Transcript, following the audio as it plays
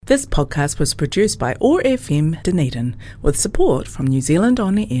This podcast was produced by OAR FM Dunedin with support from New Zealand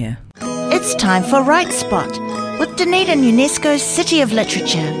On the Air. It's time for Right Spot with Dunedin UNESCO's City of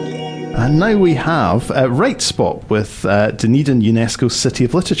Literature. And now we have Right Spot with Dunedin UNESCO City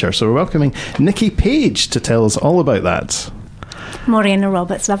of Literature. So we're welcoming Nikki Page to tell us all about that. Morena,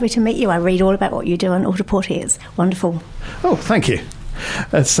 Rob, it's lovely to meet you. I read all about what you do on Autoporte. It's wonderful. Oh, thank you.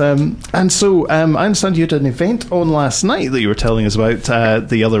 I understand you had an event on last night that you were telling us about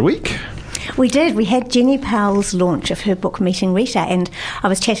the other week. We did. We had Jenny Powell's launch of her book, Meeting Rita, and I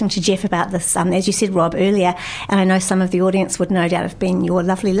was chatting to Jeff about this, as you said, Rob, earlier, and I know some of the audience would no doubt have been your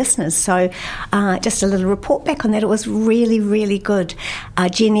lovely listeners, so just a little report back on that. It was really, really good.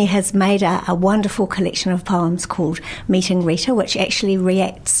 Jenny has made a wonderful collection of poems called Meeting Rita, which actually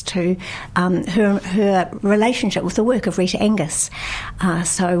reacts to her relationship with the work of Rita Angus.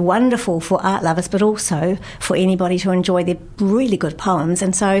 So wonderful for art lovers, but also for anybody to enjoy their really good poems.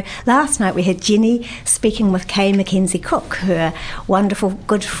 And so last night we had Jenny speaking with Kay Mackenzie Cook, her wonderful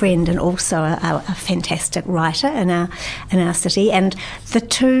good friend and also a fantastic writer in our city, and the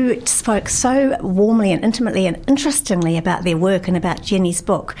two spoke so warmly and intimately and interestingly about their work and about Jenny's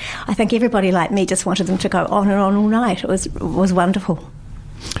book. I think everybody like me just wanted them to go on and on all night. It was wonderful.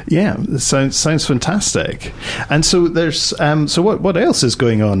 Yeah, it sounds fantastic. And so there's what else is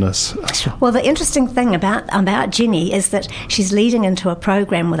going on? Well, the interesting thing about Jenny is that she's leading into a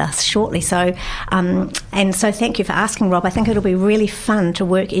program with us shortly. So so thank you for asking, Rob. I think it'll be really fun to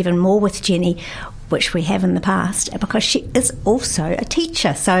work even more with Jenny, which we have in the past, because she is also a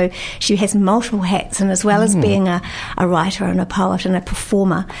teacher. So she has multiple hats, and as well as being a writer and a poet and a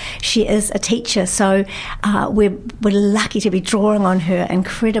performer, she is a teacher. So we're lucky to be drawing on her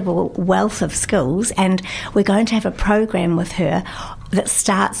incredible wealth of skills, and we're going to have a program with her that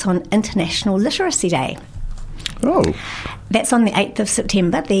starts on International Literacy Day. Oh. That's on the 8th of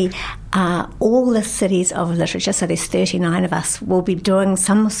September. All the cities of literature, so there's 39 of us, will be doing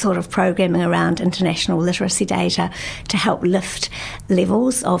some sort of programming around International Literacy Day to help lift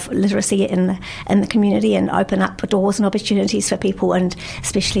levels of literacy in the community and open up doors and opportunities for people, and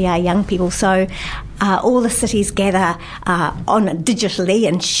especially our young people. So all the cities gather on digitally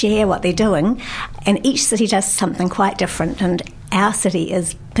and share what they're doing, and each city does something quite different, and our city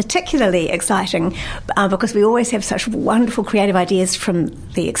is particularly exciting because we always have such wonderful creative ideas from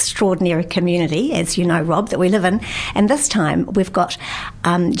the extraordinary community, as you know, Rob, that we live in. And this time we've got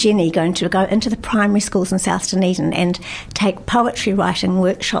Jenny going to go into the primary schools in South Dunedin and take poetry writing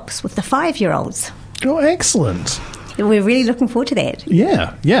workshops with the 5-year-olds. Oh, excellent. We're really looking forward to that.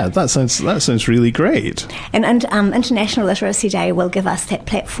 Yeah, that sounds really great. And International Literacy Day will give us that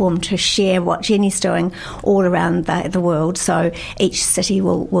platform to share what Jenny's doing all around the world. So each city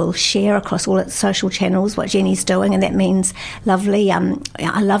will share across all its social channels what Jenny's doing, and that means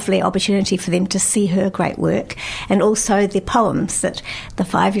a lovely opportunity for them to see her great work, and also the poems that the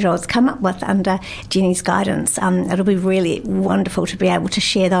 5-year-olds come up with under Jenny's guidance. It'll be really wonderful to be able to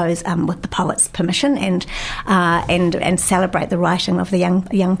share those with the poet's permission and celebrate the writing of the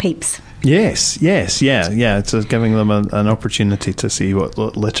young peeps. Yes, yeah. It's giving them an opportunity to see what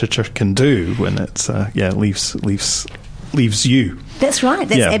literature can do when it leaves you. That's right.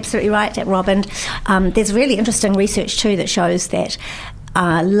 That's absolutely right, Rob. And there's really interesting research too that shows that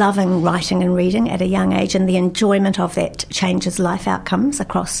loving writing and reading at a young age and the enjoyment of that changes life outcomes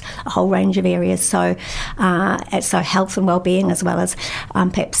across a whole range of areas. So health and well-being, as well as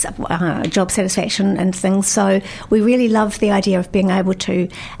perhaps job satisfaction and things. So we really love the idea of being able to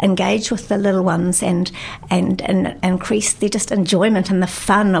engage with the little ones and increase their just enjoyment and the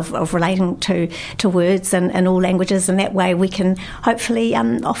fun of relating to words and all languages, and that way we can hopefully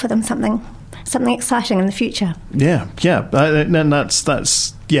offer them something exciting in the future. Yeah, and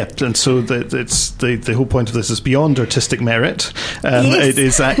that's. Yeah, and so the whole point of this is beyond artistic merit. Yes. It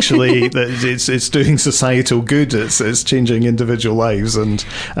is actually that it's doing societal good. It's changing individual lives, and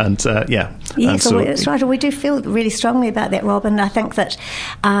yeah. Yes, that's right. We do feel really strongly about that, Rob, and I think that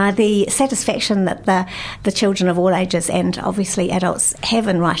the satisfaction that the children of all ages and obviously adults have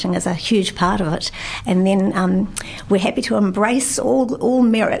in writing is a huge part of it. And then we're happy to embrace all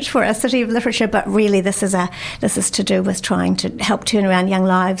merit for our City of Literature, but really this is to do with trying to help turn around young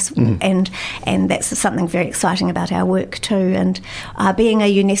lives. And that's something very exciting about our work too. And being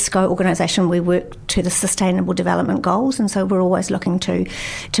a UNESCO organisation, we work to the Sustainable Development Goals, and so we're always looking to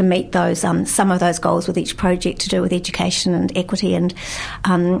meet those some of those goals with each project to do with education and equity and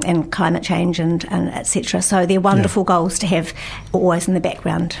climate change and etc. So they're wonderful goals to have always in the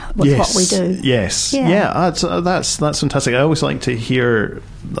background with what we do. Yes, that's fantastic. I always like to hear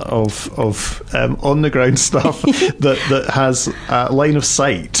of on the ground stuff that has a line of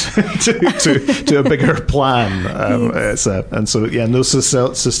sight to a bigger plan. Yes. And those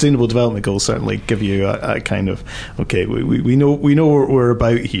sustainable development goals certainly give you a kind of, okay, we know what we're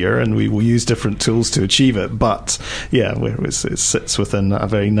about here, and we will use different tools to achieve it. But it sits within a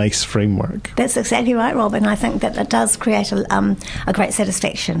very nice framework. That's exactly right, Rob, and I think that it does create a great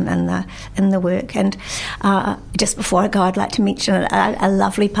satisfaction in the work. And just before I go, I'd like to mention a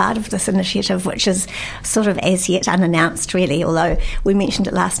lovely part of this initiative, which is sort of as yet unannounced, really, although we mentioned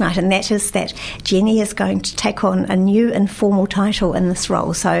it last night, and that is that Jenny is going to take on a new informal title in this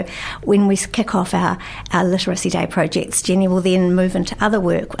role. So when we kick off our Literacy Day projects, Jenny will then move into other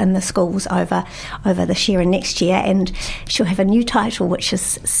work in the schools over this year and next year, and she'll have a new title, which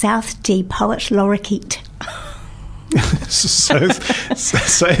is South D Poet Lorikeet.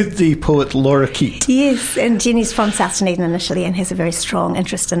 South D Poet Lorikeet. Yes, and Jenny's from South Dunedin initially and has a very strong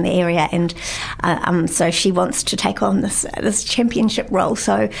interest in the area, and so she wants to take on this championship role.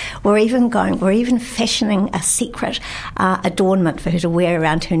 So we're even fashioning a secret adornment for her to wear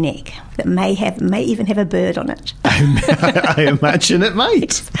around her neck that may even have a bird on it. I imagine it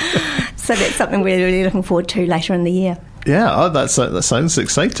might. So that's something we're really looking forward to later in the year. Yeah, that sounds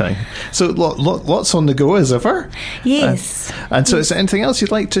exciting. So lots on the go as ever. Yes. And so is there anything else you'd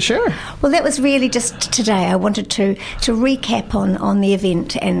like to share? Well, that was really just today. I wanted to recap on the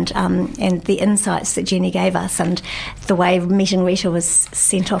event and the insights that Jenny gave us and the way Meeting Rita was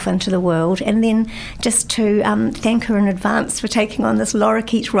sent off into the world, and then just to thank her in advance for taking on this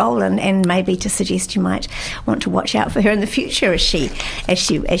lorikeet role, and maybe to suggest you might want to watch out for her in the future as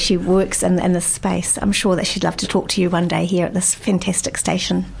she works in this space. I'm sure that she'd love to talk to you one day here at this fantastic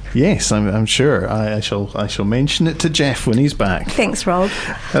station. Yes, I'm sure. I shall mention it to Jeff when he's back. Thanks, Rob.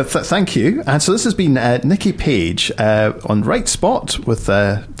 Thank you. And so this has been Nikki Page on Right Spot with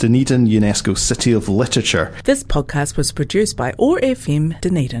Dunedin UNESCO City of Literature. This podcast was produced by OAR FM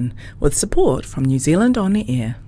Dunedin with support from New Zealand On the Air.